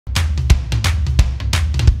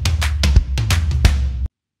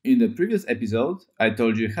In the previous episode, I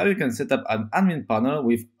told you how you can set up an admin panel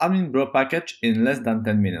with admin bro package in less than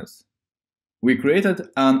 10 minutes. We created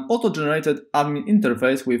an auto-generated admin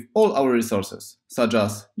interface with all our resources, such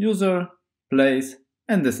as user, place,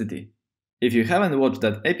 and the city. If you haven't watched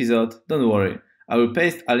that episode, don't worry, I will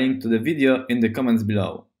paste a link to the video in the comments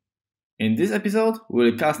below. In this episode,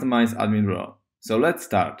 we'll customize admin bro, so let's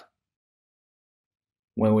start.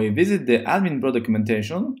 When we visit the admin bro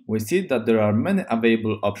documentation, we see that there are many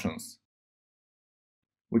available options.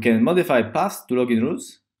 We can modify paths to login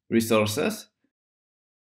rules, resources,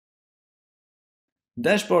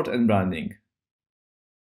 dashboard and branding.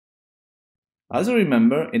 As you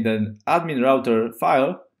remember, in the admin router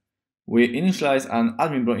file, we initialize an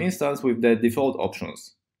admin bro instance with the default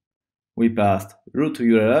options. We passed root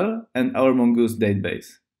URL and our Mongoose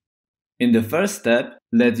database. In the first step,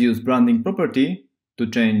 let's use branding property to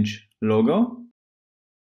change logo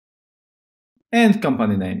and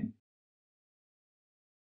company name.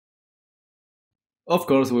 Of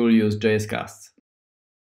course, we will use JSCasts.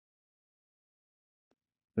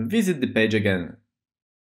 Visit the page again.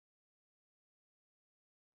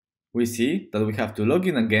 We see that we have to log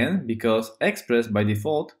in again because Express by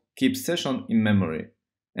default keeps session in memory.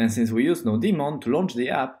 And since we use no daemon to launch the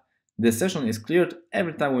app, the session is cleared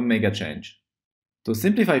every time we make a change. To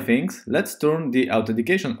simplify things, let's turn the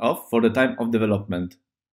authentication off for the time of development.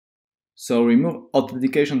 So remove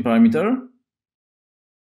authentication parameter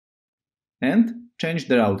and change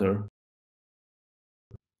the router.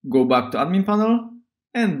 Go back to admin panel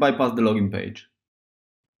and bypass the login page.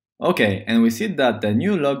 Okay, and we see that the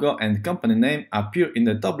new logo and company name appear in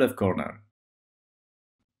the top left corner.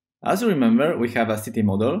 As you remember, we have a city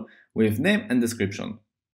model with name and description.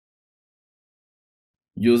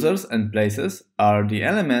 Users and places are the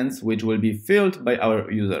elements which will be filled by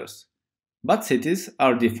our users, but cities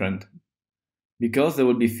are different because they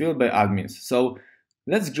will be filled by admins, so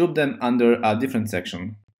let's group them under a different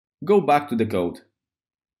section. Go back to the code.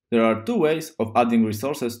 There are two ways of adding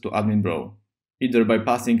resources to admin bro, either by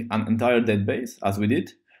passing an entire database, as we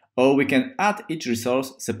did, or we can add each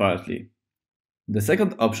resource separately. The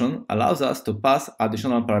second option allows us to pass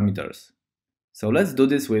additional parameters. So let's do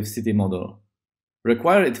this with city model.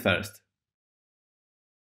 Require it first.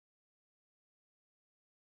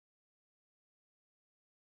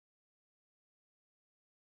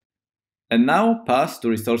 And now pass to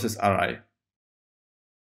resources array.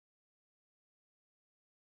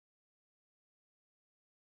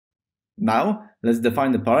 Now let's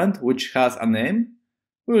define the parent which has a name.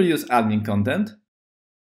 We will use admin content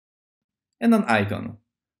and an icon,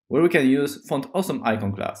 where we can use font awesome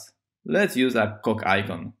icon class. Let's use a cock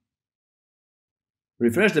icon.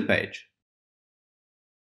 Refresh the page.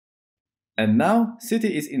 And now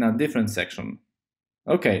city is in a different section.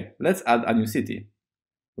 Okay, let's add a new city.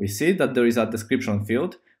 We see that there is a description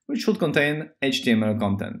field which should contain HTML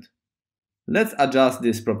content. Let's adjust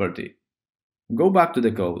this property. Go back to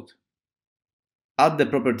the code. Add the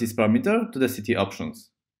properties parameter to the city options.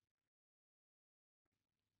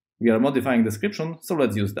 We are modifying description, so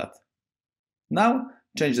let's use that. Now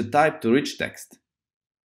change the type to rich text.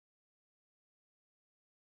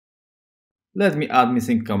 Let me add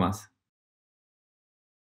missing commas.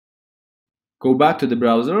 Go back to the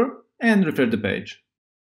browser and refresh the page.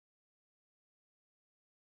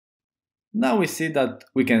 Now we see that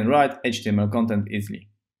we can write HTML content easily.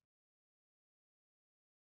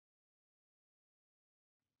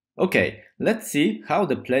 Okay, let's see how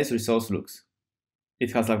the place resource looks.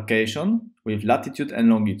 It has location with latitude and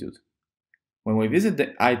longitude. When we visit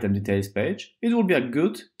the item details page, it will be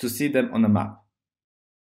good to see them on a map.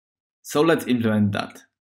 So let's implement that.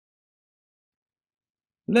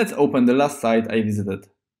 Let's open the last site I visited.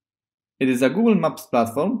 It is a Google Maps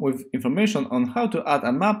platform with information on how to add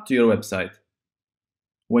a map to your website.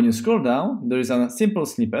 When you scroll down, there is a simple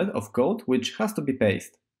snippet of code which has to be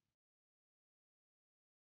pasted,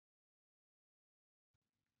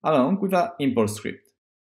 along with an import script.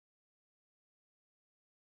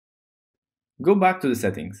 Go back to the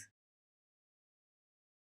settings.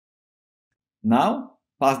 Now,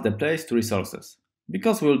 pass the place to resources,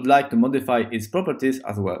 because we would like to modify its properties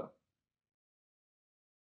as well.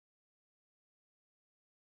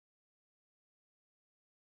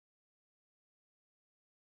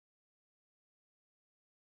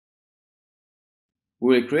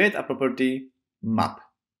 We will create a property map.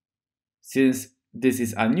 Since this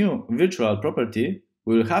is a new virtual property,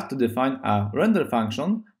 we will have to define a render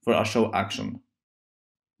function for a show action.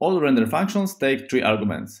 All render functions take 3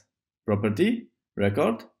 arguments: property,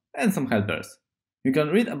 record, and some helpers. You can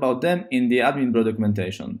read about them in the admin bro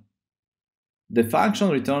documentation. the function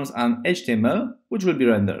returns an HTML which will be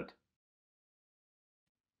rendered.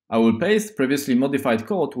 I will paste previously modified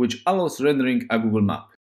code which allows rendering a Google map.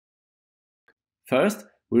 First,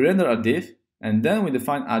 we render a div, and then we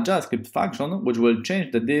define a JavaScript function which will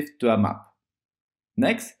change the div to a map.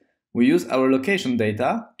 Next, we use our location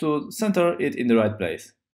data to center it in the right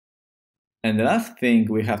place. And the last thing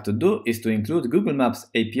we have to do is to include Google Maps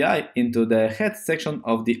API into the head section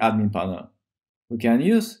of the admin panel. We can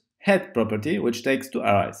use head property which takes two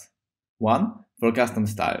arrays, one for custom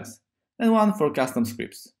styles and one for custom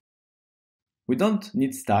scripts. We don't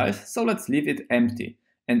need styles, so let's leave it empty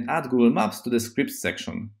and add Google Maps to the scripts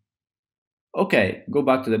section. OK, go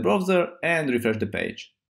back to the browser and refresh the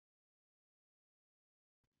page.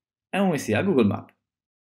 And we see a Google map.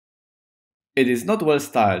 It is not well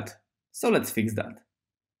styled, so let's fix that.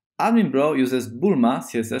 AdminBro uses Bulma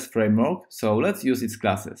CSS framework, so let's use its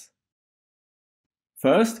classes.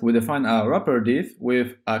 First, we define a wrapper div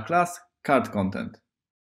with a class cardContent.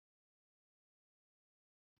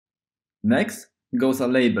 Next goes a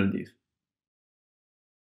label div.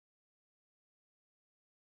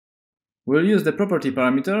 We'll use the property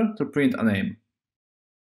parameter to print a name.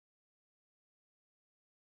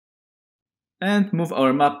 And move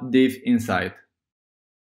our map div inside.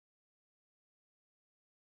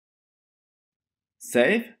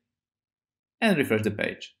 Save and refresh the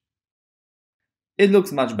page. It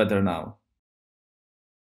looks much better now.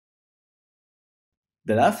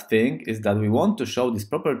 The last thing is that we want to show this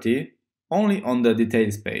property only on the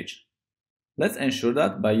details page. Let's ensure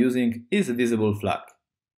that by using isVisible flag.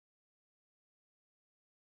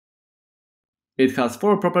 It has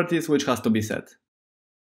 4 properties which has to be set.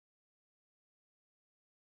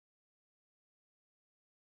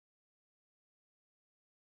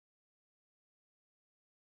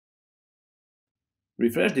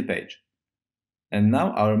 Refresh the page. And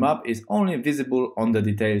now our map is only visible on the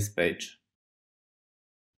details page.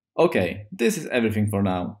 Okay, this is everything for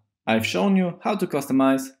now. I've shown you how to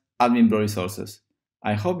customize AdminBro resources.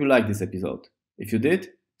 I hope you liked this episode. If you did,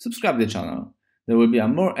 subscribe to the channel. There will be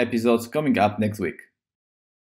more episodes coming up next week.